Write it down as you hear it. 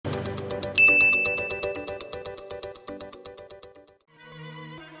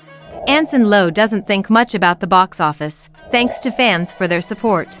Anson Lo doesn't think much about the box office, thanks to fans for their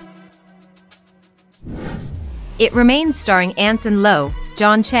support. It Remains starring Anson Lo,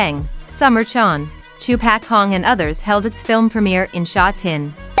 John Chang, Summer Chan, Chu Pak Hong and others held its film premiere in Sha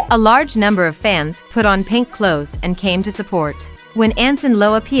Tin. A large number of fans put on pink clothes and came to support. When Anson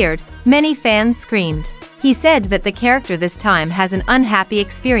Lo appeared, many fans screamed. He said that the character this time has an unhappy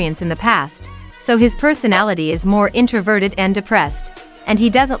experience in the past, so his personality is more introverted and depressed, and he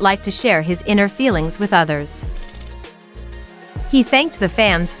doesn't like to share his inner feelings with others. He thanked the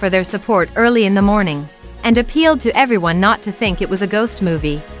fans for their support early in the morning, and appealed to everyone not to think it was a ghost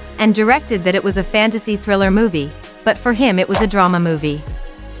movie, and directed that it was a fantasy thriller movie, but for him it was a drama movie.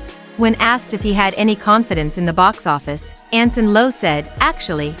 When asked if he had any confidence in the box office, Anson Lo said,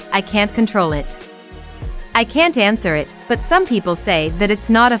 "Actually, I can't control it. I can't answer it, but some people say that it's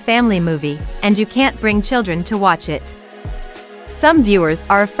not a family movie, and you can't bring children to watch it. Some viewers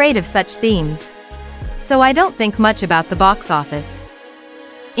are afraid of such themes. So I don't think much about the box office.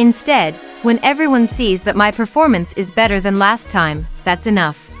 Instead, when everyone sees that my performance is better than last time, that's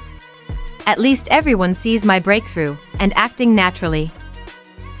enough. At least everyone sees my breakthrough, and acting naturally."